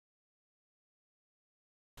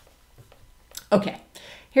Okay,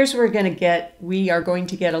 here's where we are going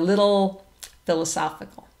to get a little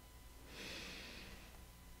philosophical.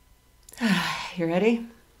 You ready?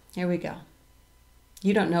 Here we go.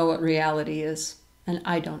 You don't know what reality is, and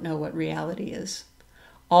I don't know what reality is.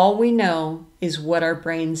 All we know is what our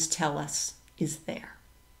brains tell us is there.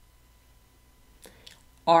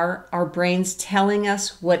 Are our brains telling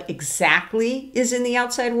us what exactly is in the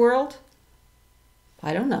outside world?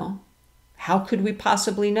 I don't know. How could we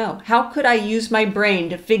possibly know? How could I use my brain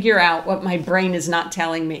to figure out what my brain is not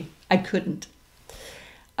telling me? I couldn't.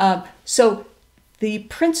 So the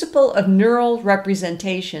principle of neural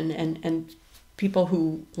representation, and people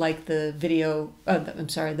who like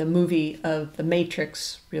the movie of The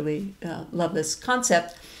Matrix really love this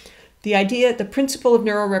concept. The principle of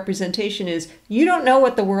neural representation is you don't know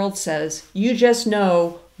what the world says. You just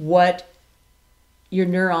know what your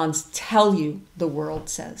neurons tell you the world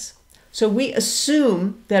says. So we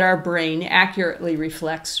assume that our brain accurately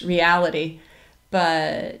reflects reality,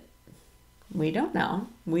 but we don't know.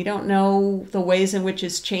 We don't know the ways in which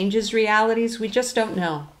it changes realities. We just don't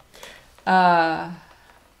know. Kind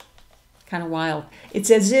of wild.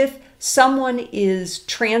 It's as if someone is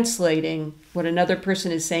translating what another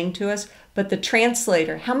person is saying to us, but the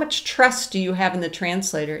translator, how much trust do you have in the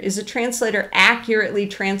translator? Is the translator accurately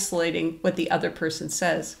translating what the other person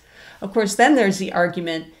says? Of course, then there's the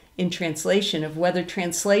argument in translation of whether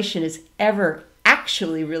translation is ever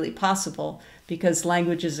actually really possible, because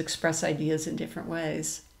languages express ideas in different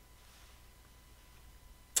ways.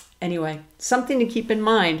 Anyway, something to keep in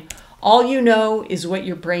mind. All you know is what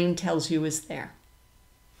your brain tells you is there.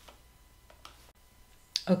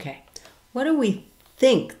 Okay, what do we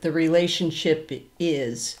think the relationship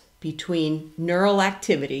is between neural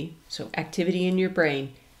activity, so activity in your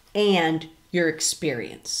brain, and your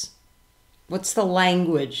experience? What's the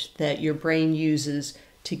language that your brain uses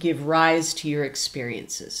to give rise to your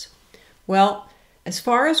experiences? Well, as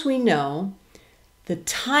far as we know, the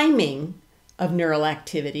timing of neural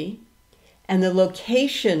activity and the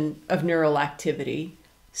location of neural activity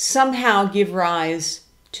somehow give rise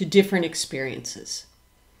to different experiences.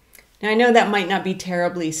 Now, I know that might not be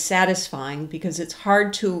terribly satisfying because it's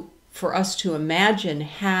hard for us to imagine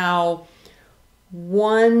how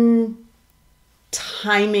one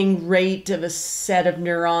timing rate of a set of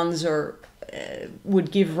neurons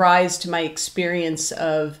would give rise to my experience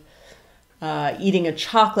of eating a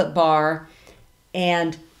chocolate bar,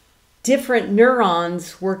 and different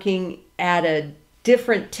neurons working at a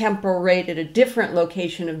different temporal rate at a different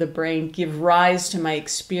location of the brain give rise to my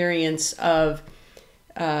experience of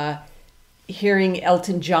hearing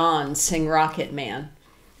Elton John sing Rocket Man.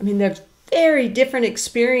 I mean, they're very different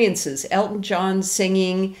experiences, Elton John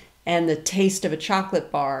singing and the taste of a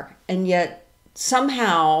chocolate bar, and yet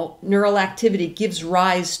somehow neural activity gives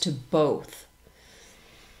rise to both.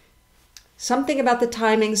 Something about the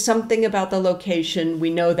timing, something about the location,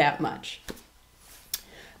 we know that much.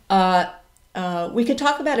 We could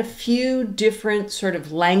talk about a few different sort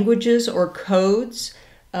of languages or codes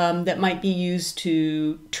that might be used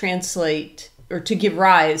to translate or to give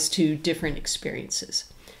rise to different experiences.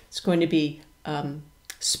 It's going to be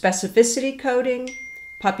specificity coding,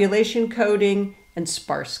 population coding, and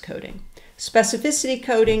sparse coding. Specificity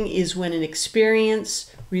coding is when an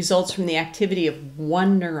experience results from the activity of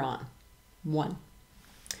one neuron. One.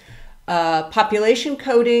 Population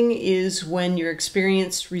coding is when your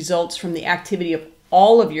experience results from the activity of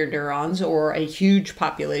all of your neurons or a huge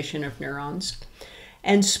population of neurons.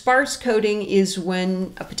 And sparse coding is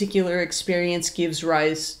when a particular experience comes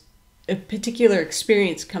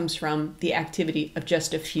from the activity of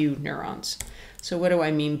just a few neurons. So what do I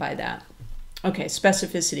mean by that? Okay,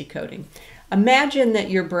 specificity coding. Imagine that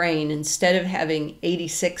your brain, instead of having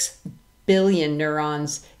 86 billion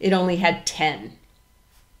neurons, it only had 10.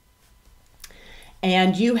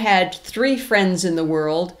 And you had 3 friends in the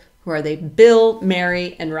world. Who are they? Bill,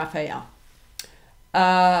 Mary, and Raphael.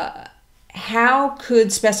 How could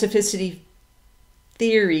specificity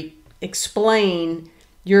theory explain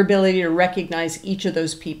your ability to recognize each of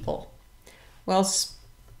those people? Well,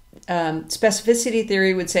 specificity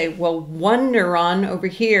theory would say, well, one neuron over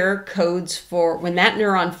here codes for when that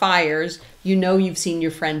neuron fires, you know you've seen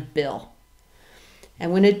your friend Bill.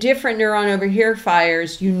 And when a different neuron over here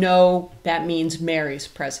fires, you know that means Mary's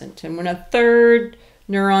present. And when a third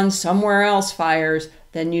neuron somewhere else fires,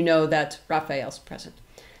 then you know that Raphael's present.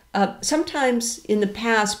 Sometimes in the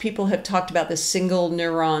past, people have talked about the single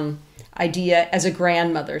neuron idea as a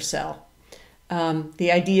grandmother cell.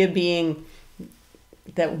 The idea being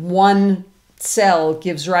that one cell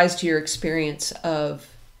gives rise to your experience of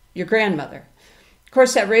your grandmother. Of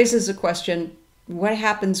course, that raises the question, what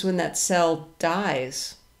happens when that cell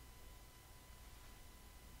dies?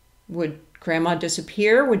 Would grandma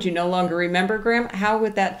disappear? Would you no longer remember grandma? How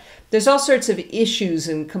would that? There's all sorts of issues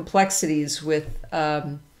and complexities with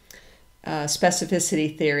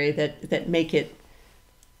specificity theory that make it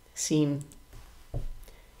seem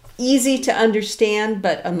easy to understand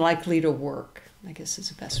but unlikely to work, I guess is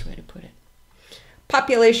the best way to put it.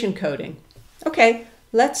 Population coding. Okay,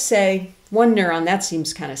 let's say one neuron, that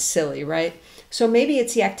seems kind of silly, right? So maybe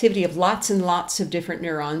it's the activity of lots and lots of different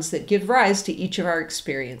neurons that give rise to each of our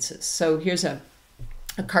experiences. So here's a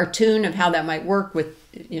cartoon of how that might work with,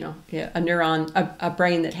 you know, a neuron, a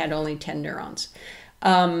brain that had only 10 neurons.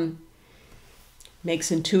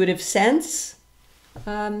 Makes intuitive sense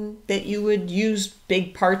that you would use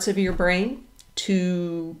big parts of your brain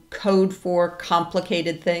to code for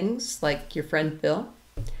complicated things like your friend Bill.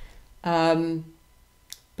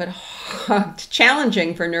 But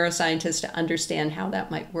challenging for neuroscientists to understand how that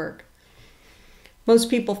might work. Most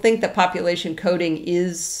people think that population coding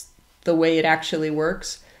is the way it actually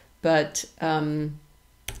works, but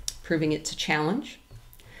proving it's a challenge.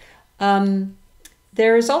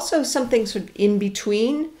 There is also something sort of in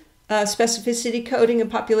between specificity coding and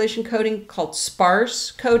population coding called sparse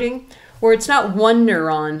coding, where it's not one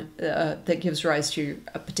neuron that gives rise to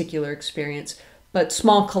a particular experience, but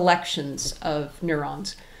small collections of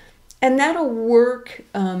neurons. And that'll work.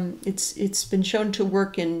 It's been shown to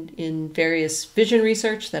work in various vision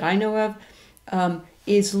research that I know of,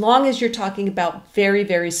 as long as you're talking about very,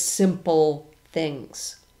 very simple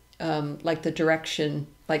things, like the direction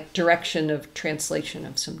of translation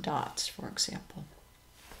of some dots, for example.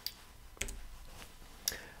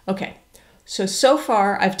 Okay, so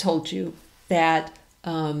far I've told you that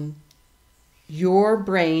your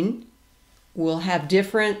brain will have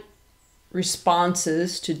different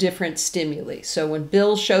responses to different stimuli. So when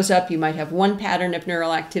Bill shows up, you might have one pattern of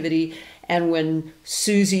neural activity, and when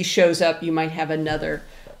Susie shows up, you might have another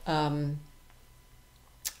pattern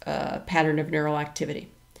of neural activity.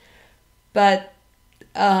 But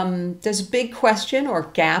there's a big question or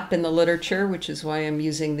gap in the literature, which is why I'm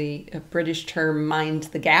using the British term mind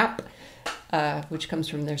the gap, which comes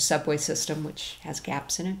from their subway system, which has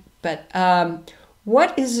gaps in it. But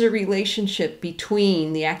what is the relationship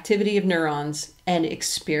between the activity of neurons and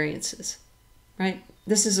experiences, right?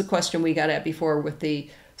 This is a question we got at before with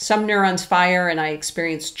some neurons fire and I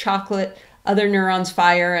experience chocolate, other neurons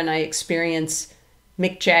fire and I experience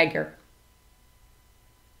Mick Jagger.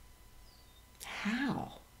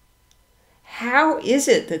 How? How is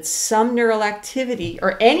it that some neural activity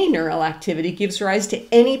or any neural activity gives rise to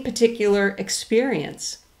any particular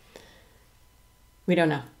experience? We don't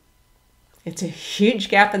know. It's a huge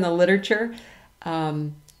gap in the literature,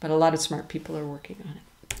 but a lot of smart people are working on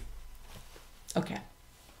it. Okay.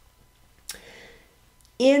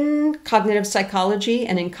 In cognitive psychology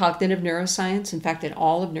and in cognitive neuroscience, in fact, in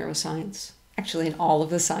all of neuroscience, actually in all of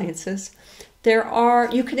the sciences,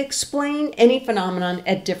 you can explain any phenomenon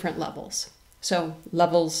at different levels. So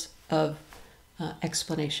levels of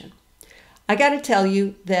explanation. I got to tell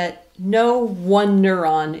you that no one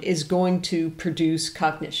neuron is going to produce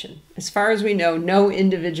cognition. As far as we know, no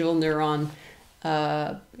individual neuron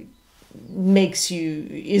no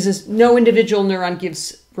individual neuron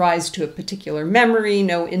gives rise to a particular memory.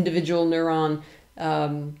 No individual neuron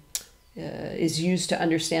is used to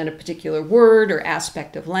understand a particular word or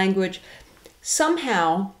aspect of language.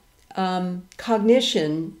 Somehow,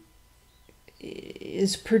 cognition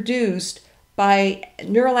is produced by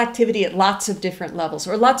neural activity at lots of different levels,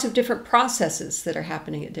 or lots of different processes that are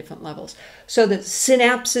happening at different levels. So that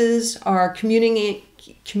synapses are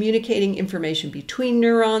communicating information between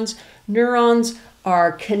neurons. Neurons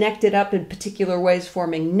are connected up in particular ways,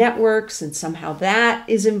 forming networks, and somehow that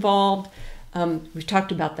is involved. We've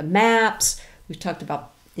talked about the maps. We've talked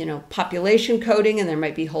about, population coding, and there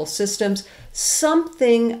might be whole systems.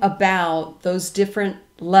 Something about those different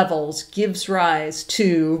levels gives rise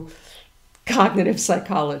to cognitive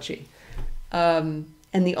psychology. And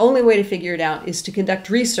the only way to figure it out is to conduct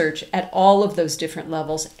research at all of those different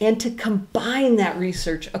levels and to combine that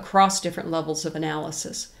research across different levels of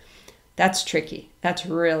analysis. That's tricky. That's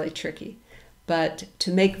really tricky. But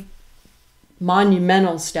to make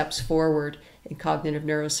monumental steps forward in cognitive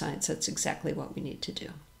neuroscience, that's exactly what we need to do.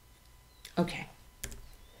 Okay.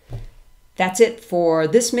 That's it for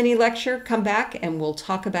this mini lecture. Come back and we'll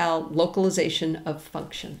talk about localization of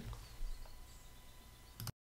function.